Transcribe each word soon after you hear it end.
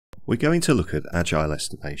We're going to look at Agile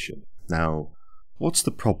Estimation. Now, what's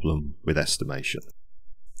the problem with estimation?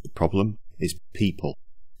 The problem is people.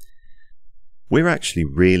 We're actually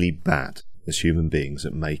really bad as human beings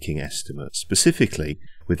at making estimates. Specifically,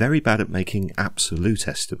 we're very bad at making absolute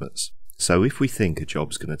estimates. So if we think a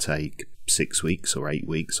job's going to take 6 weeks or 8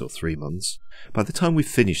 weeks or 3 months, by the time we've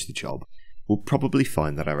finished the job, we'll probably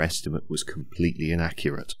find that our estimate was completely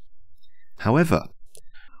inaccurate. However,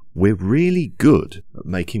 we're really good at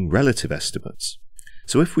making relative estimates.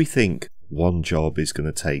 So if we think one job is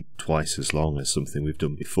going to take twice as long as something we've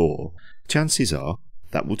done before, chances are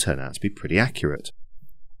that will turn out to be pretty accurate.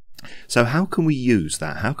 So how can we use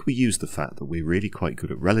that? How can we use the fact that we're really quite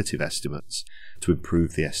good at relative estimates to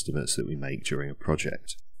improve the estimates that we make during a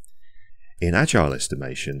project? In Agile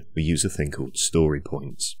Estimation, we use a thing called story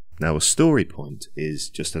points. Now, a story point is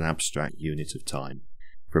just an abstract unit of time.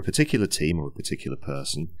 For a particular team or a particular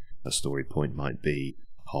person, a story point might be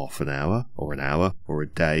half an hour or a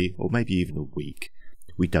day or maybe even a week.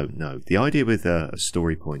 We don't know. The idea with a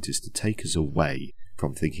story point is to take us away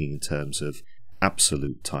from thinking in terms of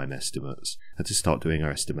absolute time estimates and to start doing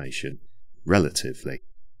our estimation relatively.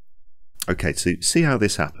 Okay, to see how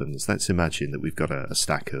this happens, let's imagine that we've got a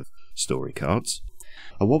stack of story cards.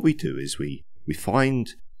 And what we do is we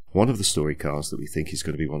find one of the story cards that we think is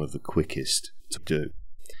going to be one of the quickest to do.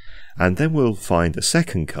 And then we'll find a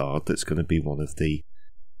second card that's going to be one of the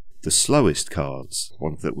slowest cards,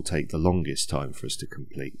 one that will take the longest time for us to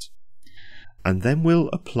complete. And then we'll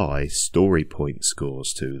apply story point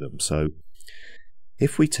scores to them. So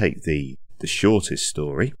if we take the shortest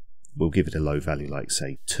story, we'll give it a low value like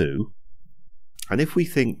say 2. And if we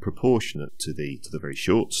think proportionate to the very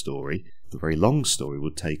short story, the very long story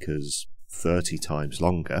would take us 30 times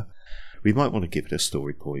longer, we might want to give it a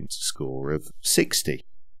story point score of 60.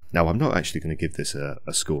 Now, I'm not actually going to give this a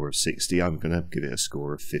score of 60, I'm going to give it a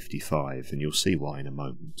score of 55, and you'll see why in a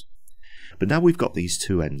moment. But now we've got these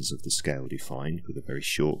two ends of the scale defined, with a very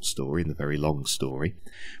short story and a very long story.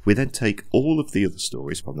 We then take all of the other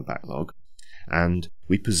stories from the backlog, and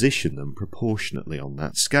we position them proportionately on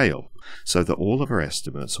that scale, so that all of our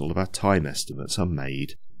estimates, all of our time estimates are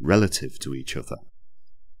made relative to each other.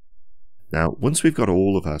 Now, once we've got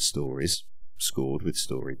all of our stories scored with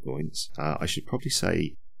story points, I should probably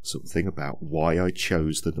say something about why I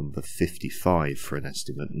chose the number 55 for an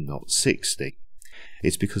estimate and not 60.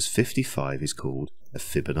 It's because 55 is called a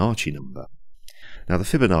Fibonacci number. Now the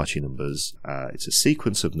Fibonacci numbers, it's a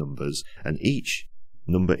sequence of numbers, and each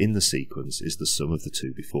number in the sequence is the sum of the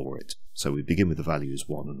two before it. So we begin with the values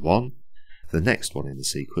 1 and 1. The next one in the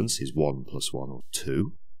sequence is 1 plus 1 or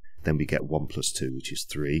 2. Then we get 1 plus 2, which is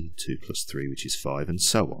 3, 2 plus 3, which is 5, and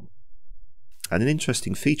so on. And an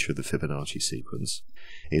interesting feature of the Fibonacci sequence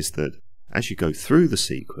is that as you go through the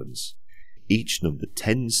sequence, each number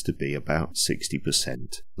tends to be about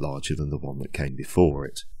 60% larger than the one that came before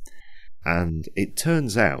it. And it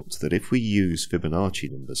turns out that if we use Fibonacci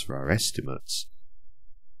numbers for our estimates,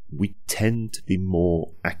 we tend to be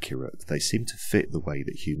more accurate. They seem to fit the way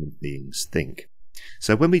that human beings think.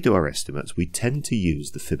 So when we do our estimates, we tend to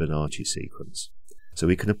use the Fibonacci sequence. So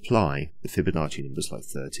we can apply the Fibonacci numbers like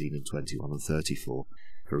 13 and 21 and 34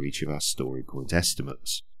 for each of our story point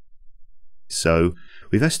estimates. So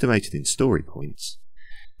we've estimated in story points,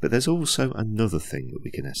 but there's also another thing that we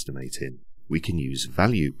can estimate in. We can use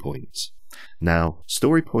value points. Now,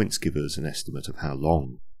 story points give us an estimate of how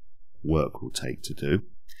long work will take to do,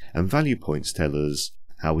 and value points tell us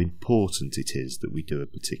how important it is that we do a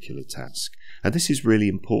particular task. And this is really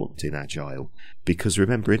important in Agile, because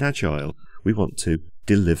remember, in Agile, we want to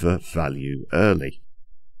deliver value early.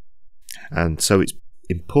 And so it's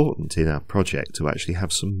important in our project to actually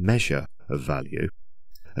have some measure of value,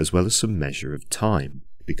 as well as some measure of time,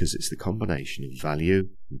 because it's the combination of value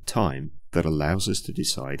and time that allows us to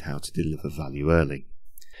decide how to deliver value early.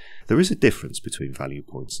 There is a difference between value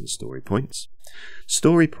points and story points.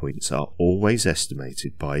 Story points are always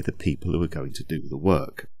estimated by the people who are going to do the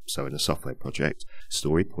work. So in a software project,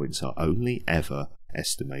 story points are only ever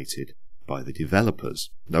estimated by the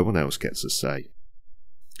developers. No one else gets a say.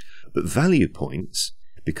 But value points,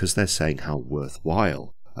 because they're saying how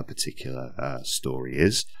worthwhile a particular story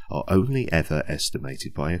is, are only ever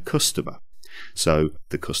estimated by a customer. So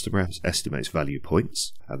the customer estimates value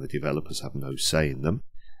points, and the developers have no say in them,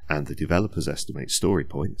 and the developers estimate story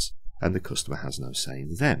points, and the customer has no say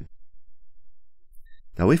in them.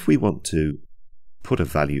 Now, if we want to put a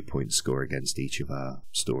value point score against each of our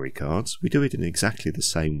story cards, we do it in exactly the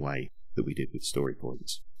same way that we did with story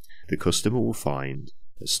points. The customer will find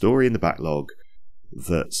a story in the backlog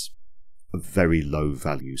that's a very low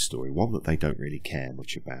value story, one that they don't really care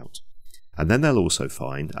much about. And then they'll also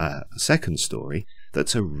find a second story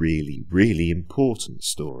that's a really, really important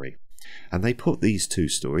story. And they put these two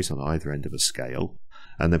stories on either end of a scale,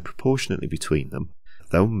 and then proportionately between them,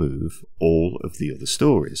 they'll move all of the other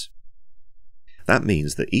stories. That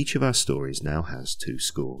means that each of our stories now has two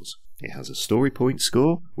scores. It has a story point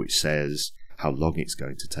score, which says how long it's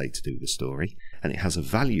going to take to do the story, and it has a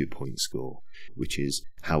value point score, which is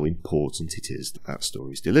how important it is that that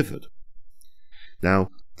story is delivered. Now,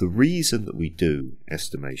 the reason that we do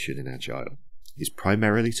estimation in Agile is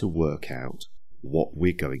primarily to work out what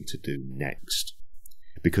we're going to do next.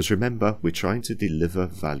 Because remember, we're trying to deliver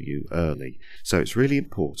value early, so it's really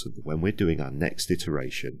important that when we're doing our next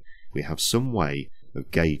iteration, we have some way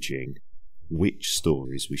of gauging which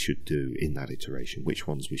stories we should do in that iteration, which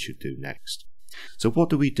ones we should do next. So what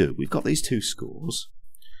do? We've got these two scores.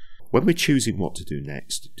 When we're choosing what to do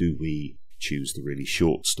next, do we choose the really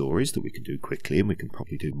short stories that we can do quickly, and we can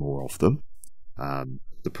probably do more of them?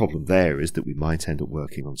 The problem there is that we might end up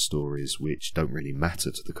working on stories which don't really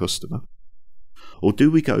matter to the customer. Or do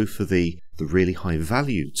we go for the really high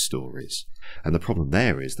valued stories? And the problem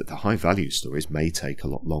there is that the high value stories may take a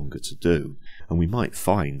lot longer to do, and we might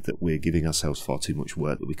find that we're giving ourselves far too much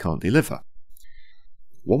work that we can't deliver.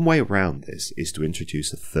 One way around this is to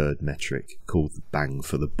introduce a third metric called the bang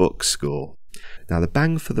for the buck score. Now, the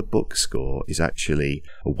bang for the buck score is actually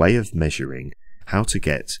a way of measuring how to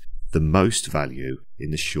get the most value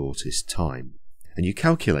in the shortest time. And you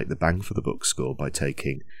calculate the bang for the buck score by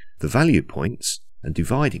taking the value points and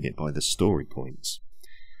dividing it by the story points.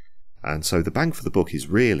 And so the bang for the buck is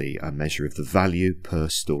really a measure of the value per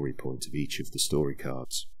story point of each of the story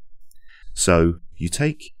cards. So you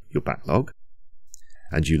take your backlog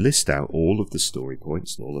and you list out all of the story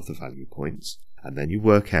points and all of the value points, and then you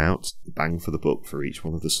work out the bang for the buck for each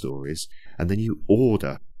one of the stories, and then you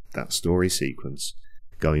order that story sequence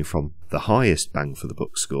going from the highest bang for the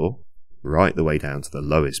buck score right the way down to the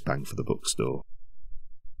lowest bang for the buck score.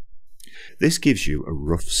 This gives you a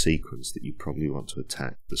rough sequence that you probably want to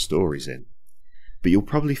attack the stories in, but you'll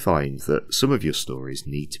probably find that some of your stories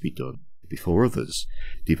need to be done before others.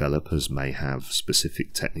 Developers may have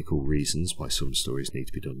specific technical reasons why some stories need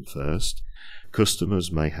to be done first.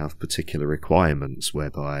 Customers may have particular requirements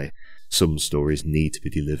whereby some stories need to be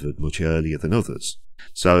delivered much earlier than others.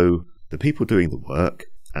 So the people doing the work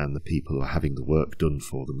and the people who are having the work done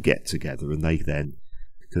for them get together, and they then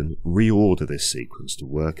can reorder this sequence to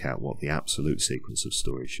work out what the absolute sequence of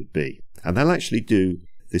stories should be. And they'll actually do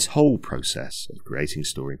this whole process of creating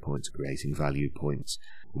story points, creating value points,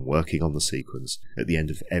 and working on the sequence at the end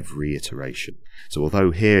of every iteration. So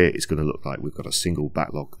although here it's going to look like we've got a single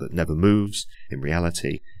backlog that never moves, in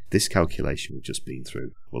reality, this calculation we've just been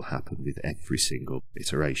through will happen with every single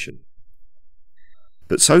iteration.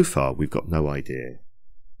 But so far we've got no idea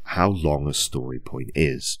how long a story point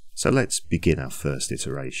is. So let's begin our first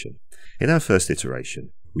iteration. In our first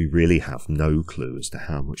iteration, we really have no clue as to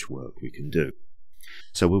how much work we can do.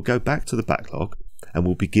 So we'll go back to the backlog and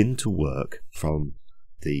we'll begin to work from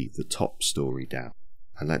the top story down.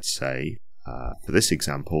 And let's say, for this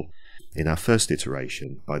example, in our first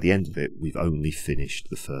iteration, by the end of it, we've only finished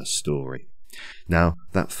the first story. Now,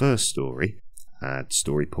 that first story had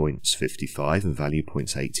story points 55 and value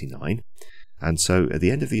points 89. And so at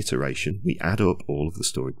the end of the iteration, we add up all of the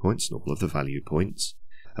story points and all of the value points,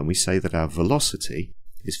 and we say that our velocity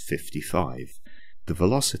is 55. The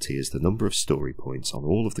velocity is the number of story points on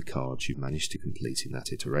all of the cards you've managed to complete in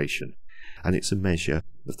that iteration, and it's a measure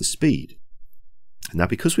of the speed. Now,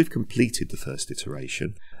 because we've completed the first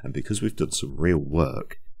iteration, and because we've done some real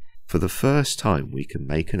work, for the first time we can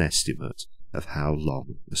make an estimate of how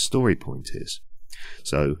long a story point is.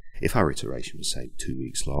 So if our iteration was, say, 2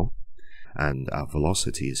 weeks long, and our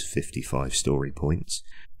velocity is 55 story points,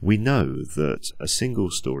 we know that a single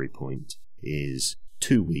story point is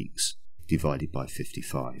 2 weeks divided by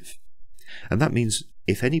 55. And that means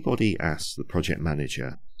if anybody asks the project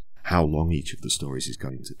manager how long each of the stories is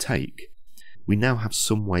going to take, we now have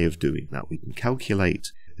some way of doing that. We can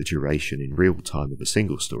calculate the duration in real time of a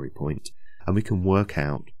single story point, and we can work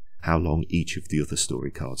out how long each of the other story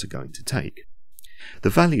cards are going to take.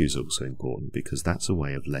 The value is also important because that's a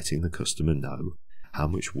way of letting the customer know how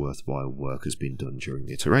much worthwhile work has been done during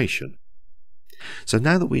the iteration. So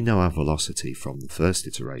now that we know our velocity from the first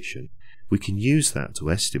iteration, we can use that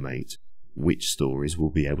to estimate which stories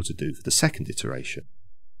we'll be able to do for the second iteration.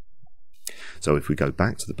 So if we go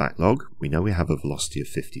back to the backlog, we know we have a velocity of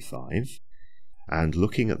 55, and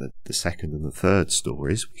looking at the second and the third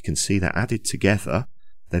stories, we can see that added together,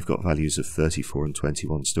 they've got values of 34 and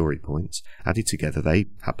 21 story points. Added together, they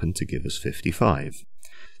happen to give us 55.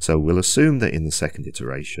 So we'll assume that in the second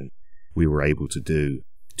iteration, we were able to do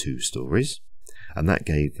 2 stories, and that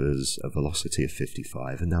gave us a velocity of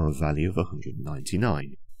 55 and now a value of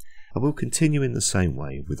 199. And we'll continue in the same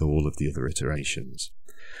way with all of the other iterations.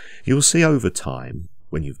 You'll see over time,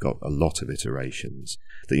 when you've got a lot of iterations,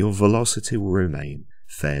 that your velocity will remain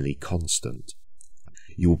fairly constant.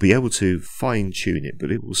 You will be able to fine-tune it,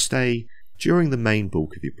 but it will stay, during the main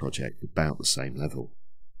bulk of your project, about the same level.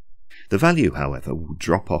 The value, however, will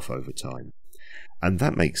drop off over time. And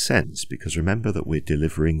that makes sense, because remember that we're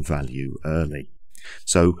delivering value early.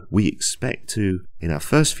 So we expect to, in our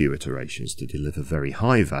first few iterations, to deliver very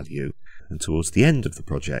high value, and towards the end of the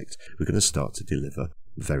project, we're going to start to deliver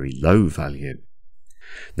very low value.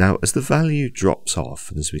 Now, as the value drops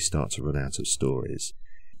off and as we start to run out of stories,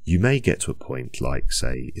 you may get to a point like,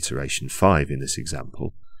 say, iteration 5 in this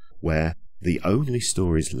example, where the only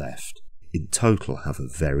stories left in total have a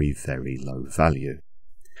very, very low value.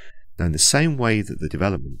 Now, in the same way that the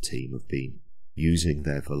development team have been using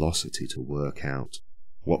their velocity to work out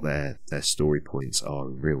what their story points are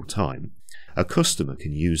in real time, a customer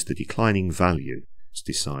can use the declining value to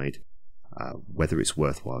decide whether it's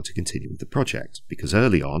worthwhile to continue with the project, because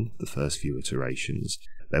early on, the first few iterations,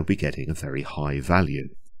 they'll be getting a very high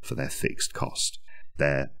value for their fixed cost.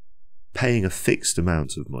 They're paying a fixed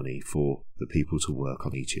amount of money for the people to work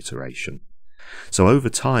on each iteration. So over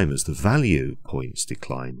time, as the value points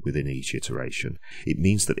decline within each iteration, it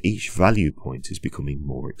means that each value point is becoming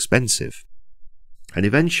more expensive. And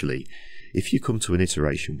eventually, if you come to an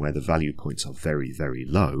iteration where the value points are very, very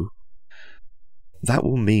low, that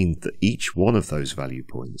will mean that each one of those value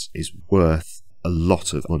points is worth a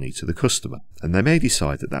lot of money to the customer, and they may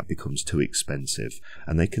decide that that becomes too expensive,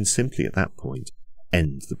 and they can simply at that point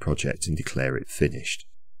end the project and declare it finished.